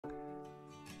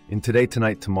In Today,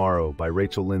 Tonight, Tomorrow by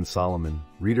Rachel Lynn Solomon,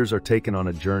 readers are taken on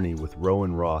a journey with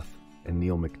Rowan Roth and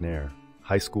Neil McNair,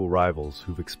 high school rivals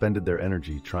who've expended their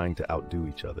energy trying to outdo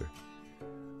each other.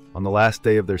 On the last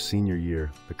day of their senior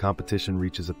year, the competition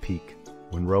reaches a peak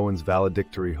when Rowan's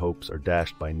valedictory hopes are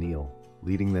dashed by Neil,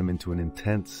 leading them into an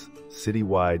intense,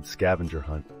 city-wide scavenger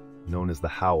hunt known as the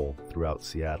Howl throughout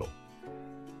Seattle.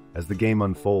 As the game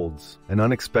unfolds, an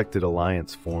unexpected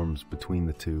alliance forms between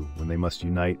the two when they must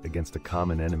unite against a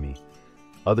common enemy,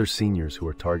 other seniors who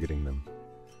are targeting them.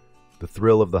 The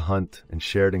thrill of the hunt and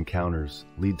shared encounters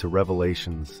lead to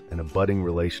revelations and a budding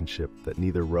relationship that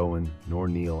neither Rowan nor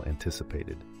Neil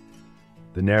anticipated.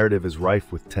 The narrative is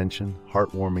rife with tension,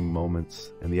 heartwarming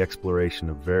moments, and the exploration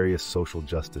of various social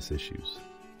justice issues.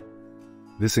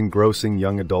 This engrossing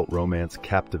young adult romance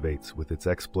captivates with its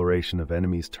exploration of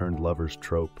enemies-turned-lovers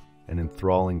trope and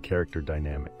enthralling character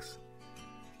dynamics.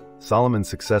 Solomon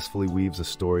successfully weaves a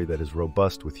story that is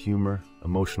robust with humor,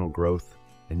 emotional growth,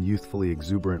 and youthfully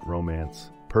exuberant romance,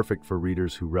 perfect for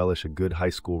readers who relish a good high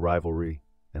school rivalry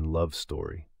and love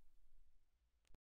story.